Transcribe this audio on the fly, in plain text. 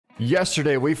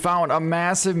Yesterday we found a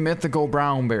massive mythical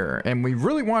brown bear and we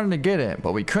really wanted to get it,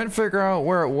 but we couldn't figure out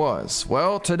where it was.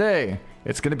 Well, today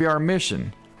it's going to be our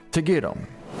mission to get him.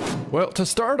 Well, to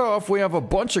start off, we have a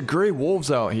bunch of gray wolves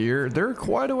out here. They're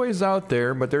quite a ways out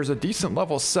there, but there's a decent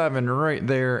level 7 right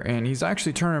there, and he's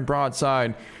actually turning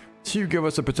broadside to give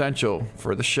us a potential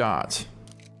for the shot.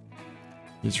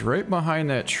 He's right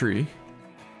behind that tree,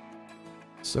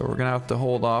 so we're gonna have to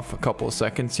hold off a couple of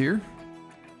seconds here,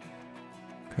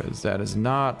 because that is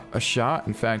not a shot.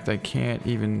 In fact, I can't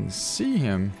even see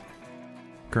him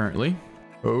currently.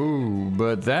 Oh,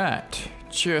 but that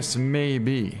just may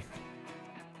be.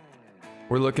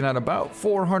 We're looking at about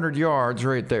 400 yards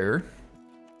right there.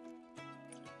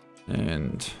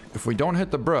 And if we don't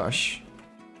hit the brush,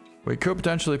 we could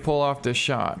potentially pull off this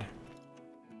shot.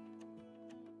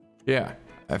 Yeah,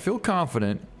 I feel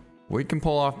confident we can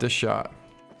pull off this shot.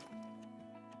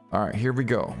 All right, here we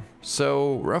go.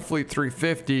 So roughly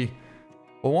 350.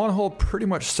 We'll want to hold pretty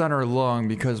much center lung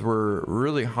because we're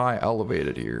really high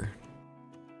elevated here.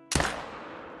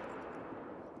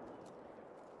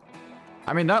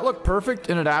 I mean, that looked perfect,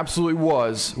 and it absolutely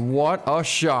was. What a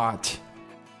shot.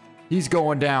 He's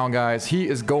going down, guys. He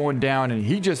is going down, and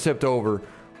he just tipped over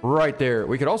right there.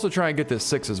 We could also try and get this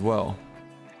 6 as well.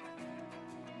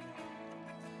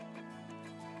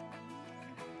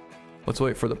 Let's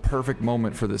wait for the perfect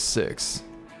moment for this 6.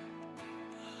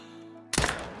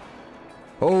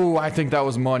 Oh, I think that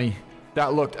was money.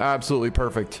 That looked absolutely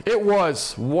perfect. It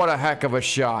was. What a heck of a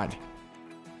shot.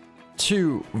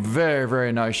 2 very,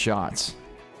 very nice shots.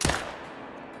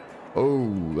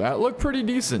 Oh, that looked pretty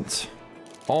decent.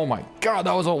 Oh my god,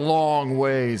 that was a long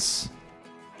ways.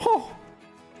 Oh.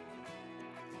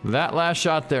 That last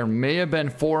shot there may have been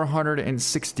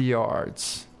 460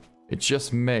 yards. It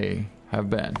just may have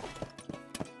been.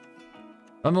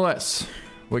 Nonetheless,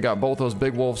 we got both those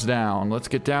big wolves down. Let's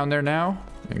get down there now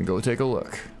and go take a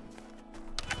look.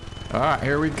 All right,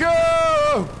 here we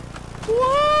go.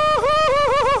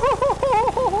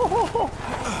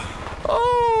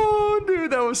 Oh,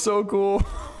 dude, that was so cool.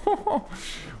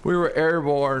 We were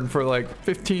airborne for like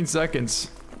 15 seconds.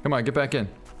 Come on, get back in.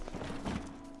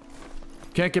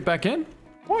 Can't get back in?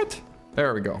 What?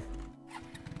 There we go.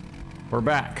 We're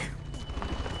back.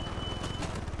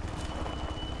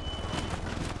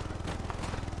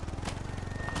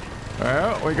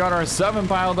 Well, we got our 7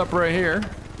 piled up right here.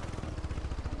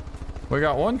 We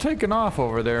got 1 taken off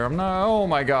over there. I'm not... Oh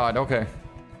my god, okay.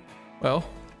 Well,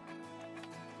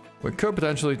 we could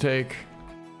potentially take...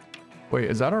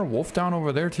 Wait, is that our wolf down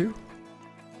over there too?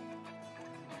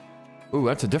 Ooh,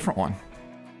 that's a different one.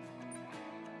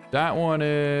 That one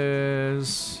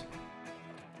is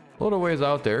a little ways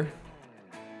out there.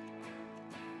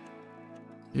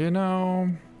 You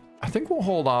know, I think we'll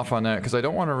hold off on that because I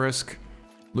don't want to risk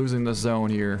losing the zone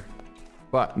here.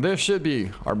 But this should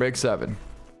be our big 7.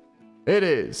 It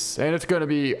is, and it's going to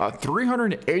be a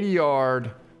 380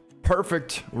 yard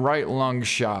perfect right lung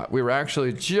shot. We were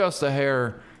actually just a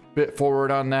hair bit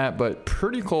forward on that, but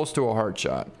pretty close to a hard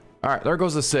shot. All right, there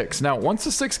goes the 6. Now, once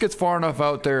the 6 gets far enough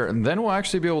out there, and then we'll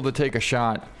actually be able to take a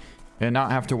shot and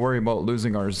not have to worry about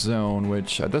losing our zone,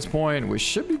 which at this point, we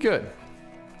should be good.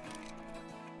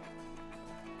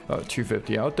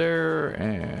 250 out there,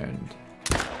 and...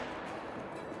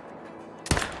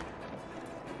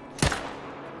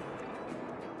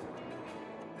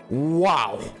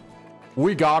 Wow.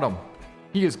 We got him.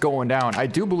 He is going down. I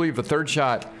do believe the 3rd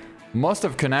shot must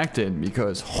have connected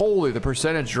because holy, the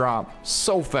percentage drop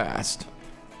so fast.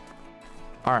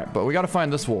 All right, but we got to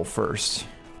find this wolf first.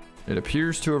 It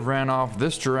appears to have ran off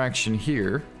this direction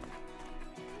here,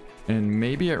 and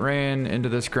maybe it ran into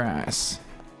this grass.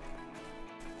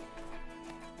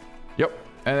 Yep,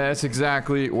 and that's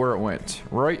exactly where it went,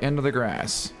 right into the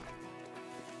grass.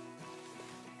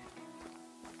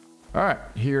 All right,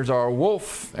 here's our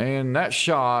wolf, and that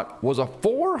shot was a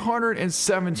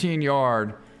 417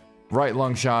 yard right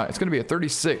lung shot. It's gonna be a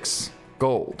 36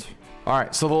 gold. All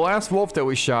right, so the last wolf that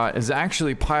we shot is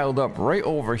actually piled up right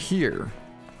over here.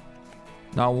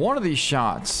 Now, one of these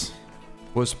shots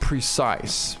was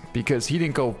precise because he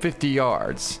didn't go 50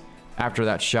 yards after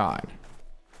that shot.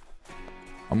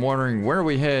 I'm wondering where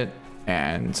we hit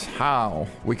and how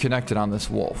we connected on this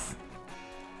wolf.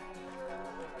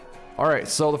 All right,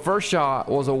 so the first shot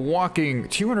was a walking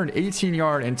 218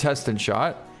 yard intestine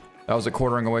shot. That was a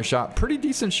quartering away shot. Pretty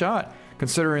decent shot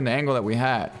considering the angle that we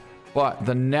had. But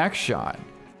the next shot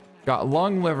got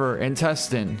lung, liver,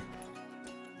 intestine,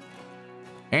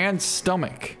 and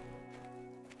stomach.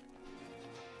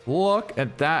 Look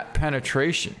at that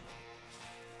penetration.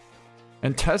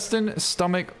 Intestine,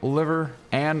 stomach, liver,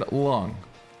 and lung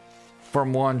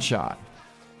from one shot.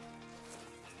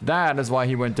 That is why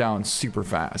he went down super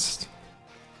fast.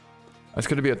 That's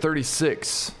going to be a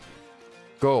 36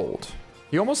 gold.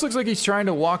 He almost looks like he's trying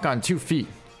to walk on 2 feet,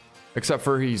 except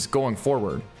for he's going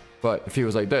forward. But if he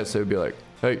was like this, it would be like,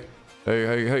 hey, hey,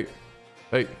 hey, hey,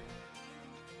 hey.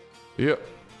 Yep,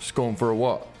 just going for a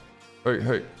walk. Hey,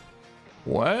 hey.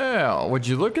 Wow, would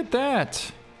you look at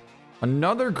that?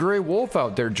 Another gray wolf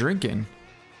out there drinking.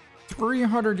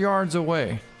 300 yards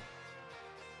away.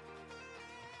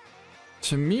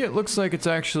 To me, it looks like it's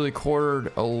actually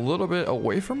quartered a little bit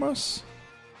away from us.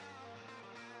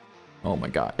 Oh my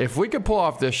god. If we could pull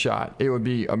off this shot, it would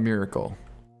be a miracle.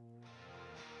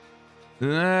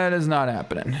 That is not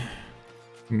happening.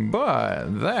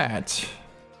 But that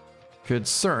could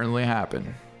certainly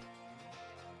happen.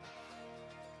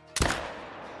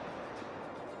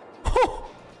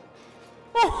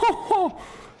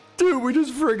 Dude, we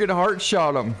just friggin' heart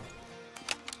shot him.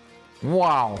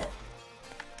 Wow.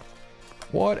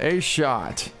 What a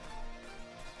shot.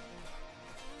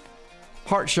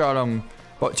 Heart shot him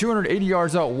about 280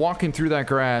 yards out, walking through that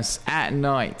grass at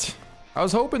night. I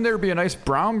was hoping there'd be a nice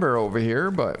brown bear over here,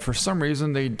 but for some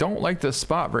reason they don't like this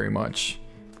spot very much.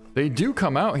 They do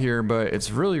come out here, but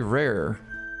it's really rare.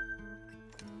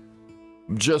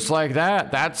 Just like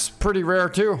that. That's pretty rare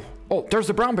too. Oh, there's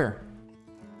the brown bear.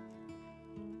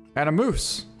 And a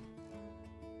moose.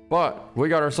 But we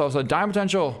got ourselves a diamond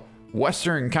potential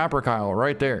western capercaillie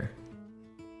right there.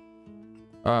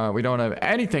 We don't have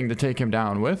anything to take him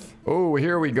down with. Oh,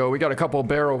 here we go. We got a couple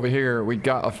bear over here. We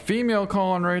got a female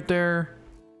calling right there.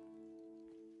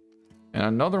 And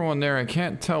another one there. I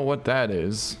can't tell what that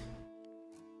is.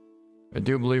 I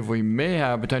do believe we may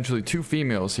have potentially 2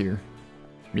 females here.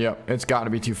 Yep, it's got to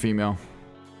be 2 female.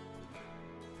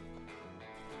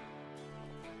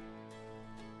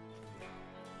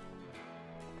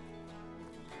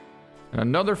 And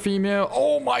another female.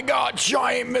 Oh my god,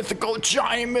 giant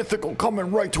mythical coming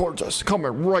right towards us.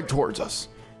 Coming right towards us.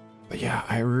 But yeah,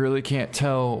 I really can't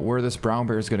tell where this brown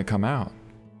bear is going to come out.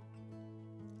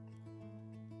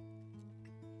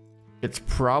 It's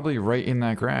probably right in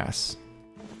that grass.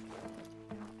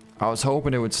 I was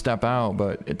hoping it would step out,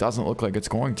 but it doesn't look like it's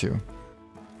going to.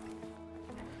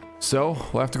 So,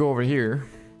 we'll have to go over here.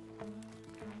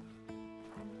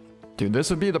 Dude, this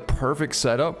would be the perfect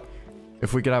setup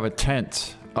if we could have a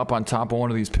tent up on top of one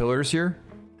of these pillars here.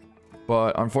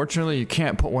 But unfortunately, you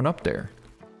can't put one up there.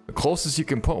 The closest you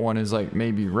can put one is like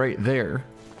maybe right there.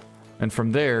 And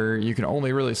from there, you can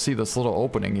only really see this little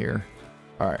opening here.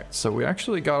 Alright, so we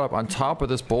actually got up on top of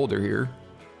this boulder here.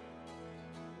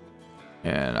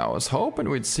 And I was hoping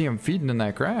we'd see them feeding in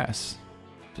that grass.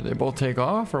 Did they both take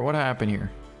off or what happened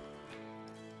here?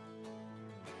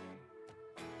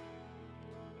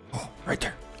 Oh, right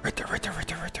there. Right there, right there, right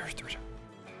there, right there, right there.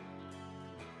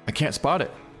 I can't spot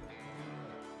it.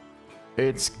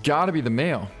 It's gotta be the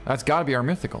male. That's gotta be our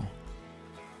mythical.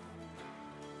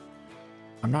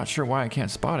 I'm not sure why I can't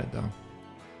spot it though.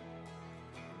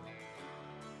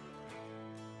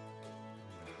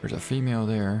 There's a female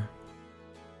there.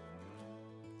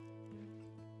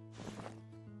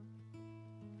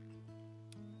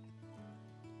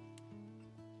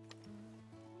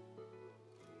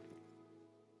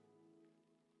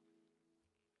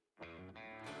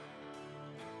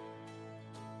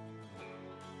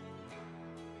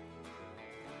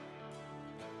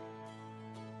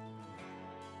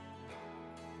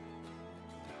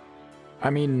 I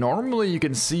mean, normally you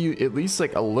can see at least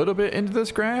like a little bit into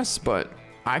this grass, but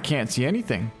I can't see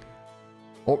anything.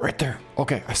 Oh, right there.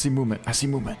 Okay, I see movement. I see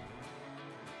movement.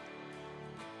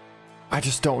 I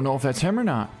just don't know if that's him or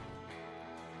not.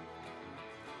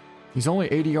 He's only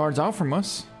 80 yards out from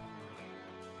us.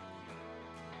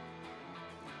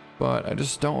 But I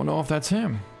just don't know if that's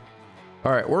him.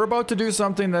 Alright, we're about to do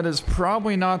something that is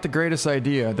probably not the greatest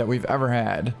idea that we've ever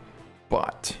had.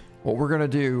 But what we're going to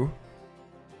do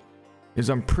is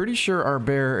I'm pretty sure our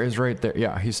bear is right there.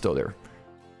 Yeah, he's still there.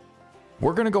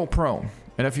 We're going to go prone.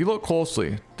 And if you look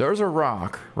closely, there's a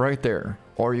rock right there.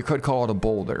 Or you could call it a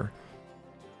boulder.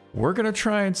 We're going to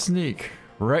try and sneak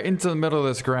right into the middle of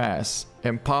this grass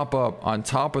and pop up on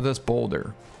top of this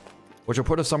boulder, which will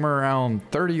put us somewhere around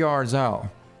 30 yards out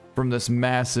from this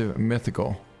massive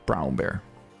mythical brown bear.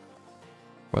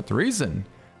 But the reason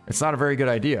it's not a very good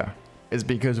idea is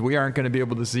because we aren't going to be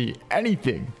able to see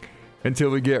anything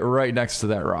until we get right next to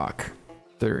that rock.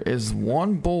 There is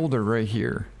one boulder right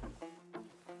here.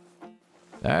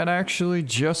 That actually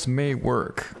just may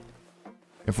work.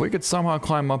 If we could somehow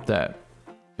climb up that,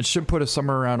 it should put us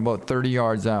somewhere around about 30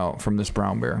 yards out from this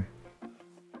brown bear.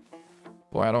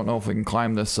 Boy, I don't know if we can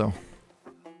climb this, so.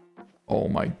 Oh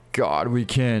my god, we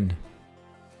can.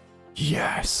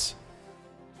 Yes.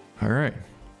 All right.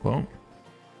 Well,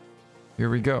 here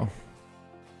we go.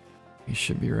 He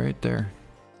should be right there.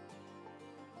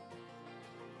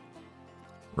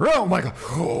 Oh my god.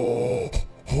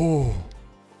 Oh.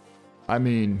 I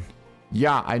mean,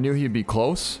 yeah, I knew he'd be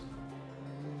close.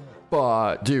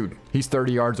 But, dude, he's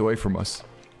 30 yards away from us.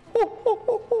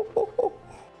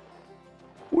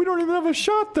 We don't even have a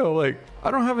shot, though. Like,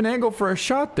 I don't have an angle for a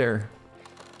shot there.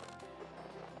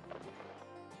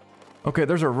 Okay,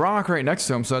 there's a rock right next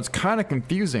to him, so it's kind of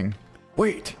confusing.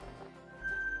 Wait.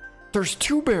 There's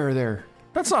two bear there.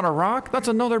 That's not a rock. That's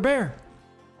another bear.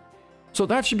 So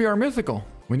that should be our mythical.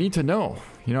 We need to know.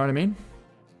 You know what I mean?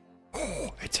 Oh,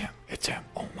 it's him. It's him.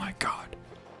 Oh my god.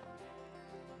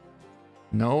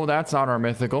 No, that's not our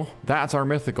mythical. That's our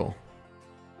mythical.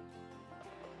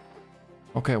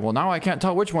 Okay, well now I can't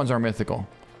tell which one's our mythical.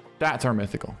 That's our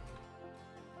mythical.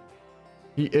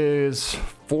 He is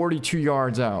 42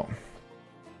 yards out.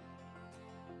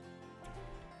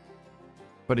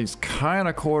 But he's kind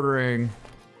of quartering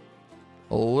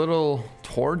a little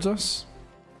towards us.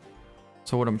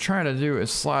 So what I'm trying to do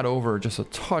is slide over just a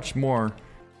touch more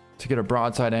to get a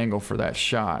broadside angle for that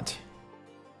shot.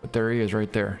 But there he is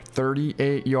right there,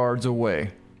 38 yards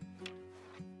away.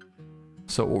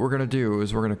 So what we're gonna do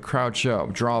is we're gonna crouch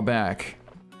up, draw back,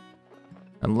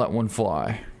 and let one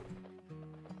fly.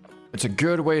 It's a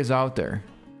good ways out there.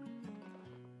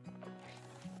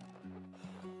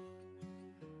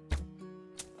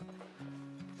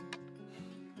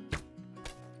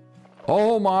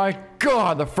 Oh my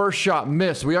god, the first shot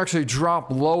missed. We actually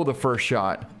dropped low the first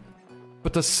shot.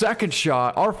 But the second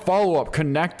shot, our follow-up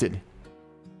connected.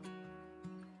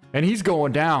 And he's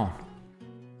going down.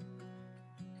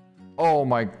 Oh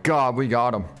my god, we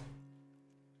got him.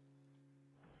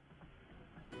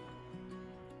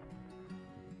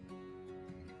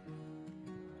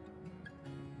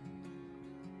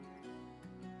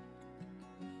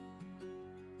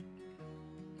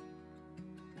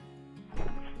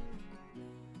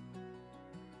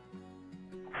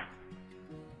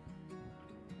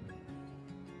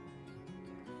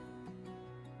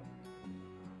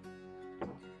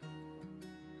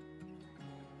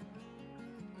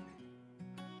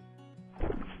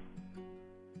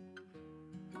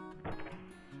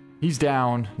 He's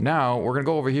down. Now we're gonna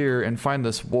go over here and find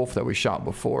this wolf that we shot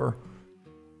before,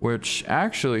 which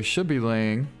actually should be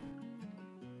laying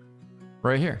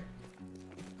right here.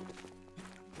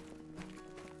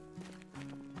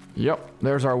 Yep,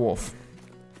 there's our wolf.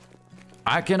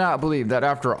 I cannot believe that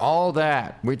after all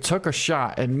that, we took a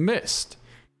shot and missed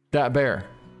that bear.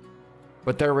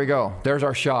 But there we go. There's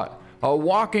our shot. A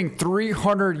walking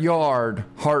 300-yard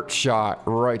heart shot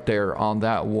right there on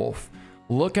that wolf.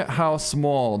 Look at how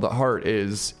small the heart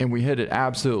is, and we hit it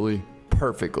absolutely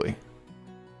perfectly.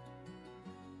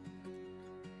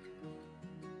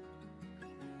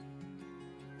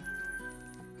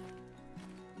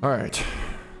 All right.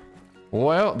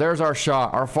 Well, there's our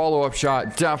shot. Our follow-up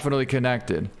shot definitely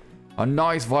connected. A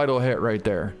nice vital hit right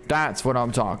there. That's what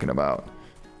I'm talking about.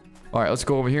 All right, let's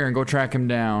go over here and go track him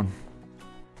down.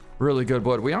 Really good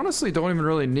blood. We honestly don't even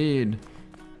really need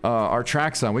our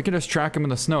tracks on. We can just track him in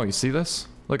the snow. You see this?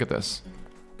 Look at this.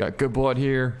 Got good blood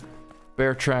here.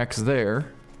 Bear tracks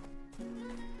there.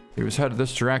 He was headed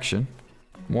this direction.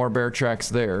 More bear tracks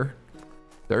there.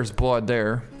 There's blood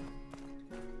there.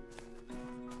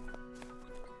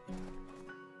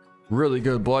 Really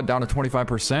good blood, down to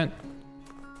 25%.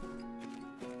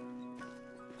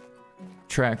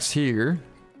 Tracks here.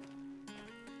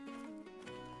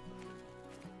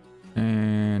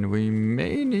 And we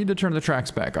may need to turn the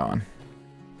tracks back on.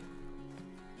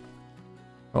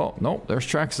 Oh, nope, there's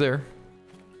tracks there.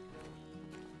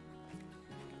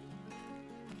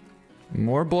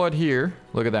 More blood here.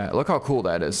 Look at that. Look how cool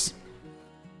that is.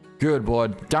 Good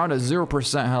blood. Down to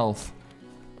 0% health.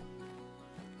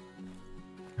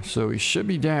 So he should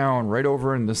be down right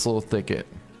over in this little thicket.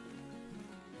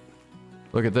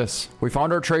 Look at this. We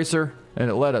found our tracer,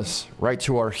 and it led us right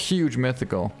to our huge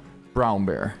mythical brown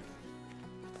bear.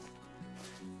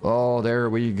 Oh, there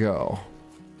we go.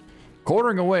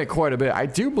 Quartering away quite a bit. I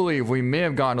do believe we may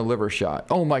have gotten a liver shot.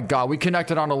 Oh my god, we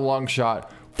connected on a lung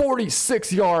shot.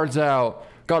 46 yards out.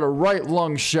 Got a right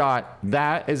lung shot.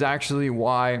 That is actually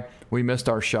why we missed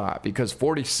our shot. Because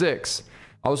 46,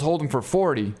 I was holding for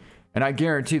 40. And I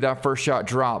guarantee that first shot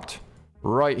dropped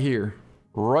right here.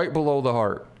 Right below the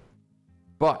heart.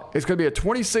 But it's going to be a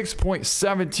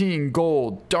 26.17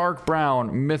 gold, dark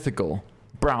brown, mythical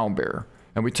brown bear.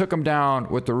 And we took him down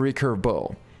with the recurve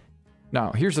bow.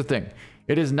 Now, here's the thing.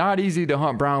 It is not easy to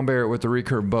hunt brown bear with the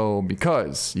recurve bow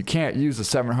because you can't use the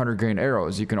 700 grain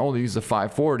arrows. You can only use the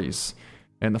 540s.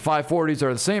 And the 540s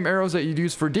are the same arrows that you'd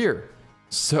use for deer.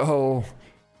 So,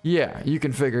 yeah, you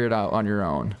can figure it out on your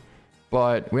own.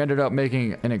 But we ended up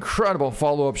making an incredible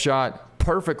follow-up shot.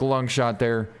 Perfect lung shot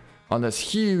there on this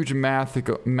huge,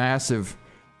 massive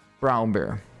brown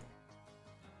bear.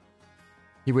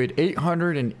 He weighed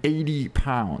 880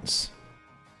 pounds.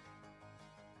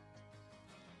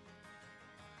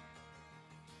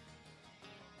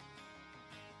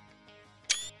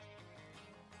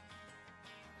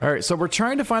 Alright, so we're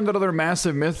trying to find that other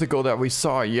massive mythical that we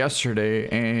saw yesterday,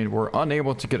 and we're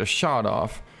unable to get a shot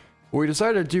off. What we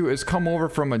decided to do is come over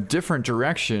from a different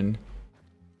direction.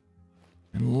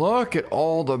 And look at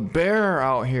all the bear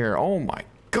out here. Oh my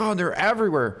god, they're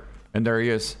everywhere. And there he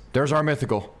is. There's our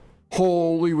mythical.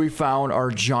 Holy, we found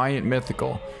our giant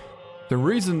mythical. The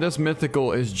reason this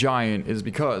mythical is giant is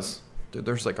because... Dude,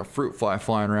 there's like a fruit fly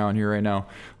flying around here right now.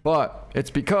 But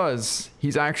it's because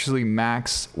he's actually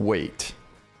max weight.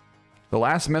 The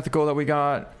last mythical that we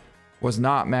got was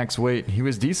not max weight. He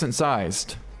was decent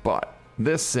sized, but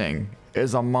this thing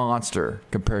is a monster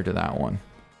compared to that one.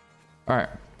 All right,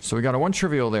 so we got a 1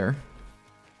 trivial there.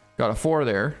 Got a 4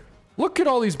 there. Look at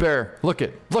all these bear. Look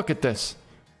at this.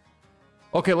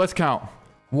 Okay, let's count.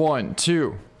 1,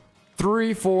 2,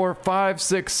 3, 4, 5,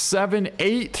 6, 7,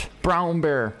 8 brown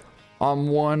bear on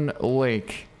one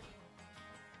lake,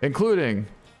 including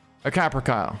a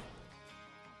capercaillie.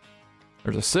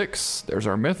 There's a 6. There's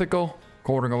our mythical,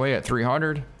 quartering away at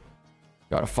 300.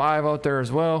 Got a 5 out there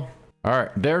as well. All right,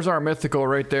 there's our mythical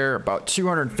right there, about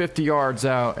 250 yards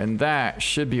out, and that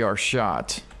should be our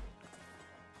shot.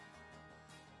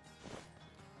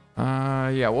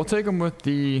 Yeah, we'll take him with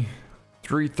the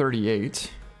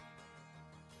 338.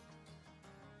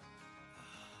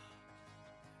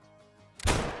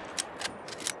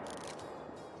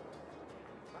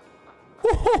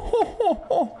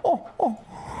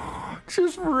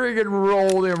 Just friggin'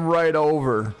 rolled him right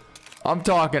over. I'm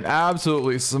talking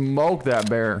absolutely smoked that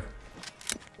bear.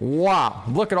 Wow,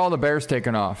 look at all the bears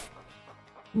taking off.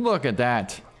 Look at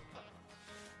that.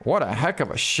 What a heck of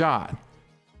a shot.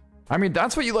 I mean,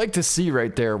 that's what you like to see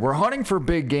right there. We're hunting for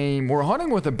big game. We're hunting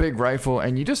with a big rifle,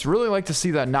 and you just really like to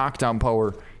see that knockdown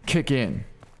power kick in.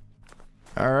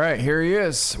 All right, here he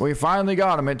is. We finally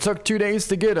got him. It took 2 days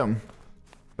to get him,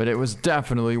 but it was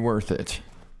definitely worth it.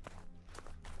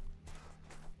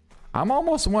 I'm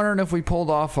almost wondering if we pulled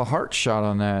off a heart shot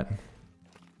on that.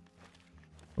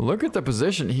 Look at the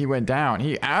position he went down.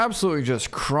 He absolutely just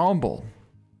crumbled.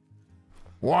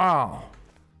 Wow.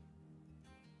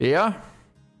 Yeah.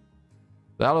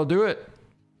 That'll do it.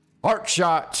 Heart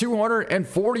shot,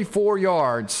 244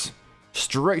 yards.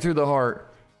 Straight through the heart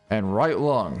and right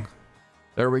lung.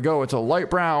 There we go. It's a light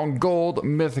brown gold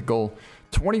mythical.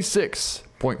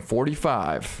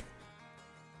 26.45.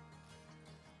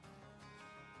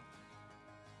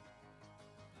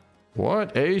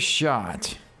 What a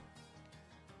shot.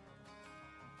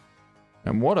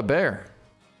 And what a bear.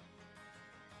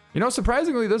 You know,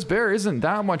 surprisingly, this bear isn't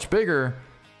that much bigger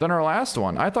than our last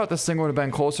one. I thought this thing would have been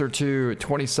closer to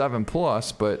 27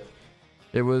 plus, but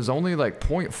it was only like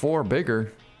 0.4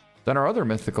 bigger than our other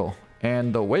mythical.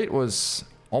 And the weight was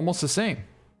almost the same.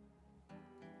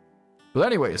 But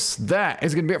anyways, that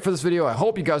is going to be it for this video. I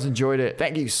hope you guys enjoyed it.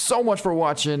 Thank you so much for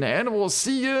watching, and we'll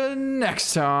see you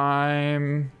next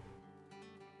time.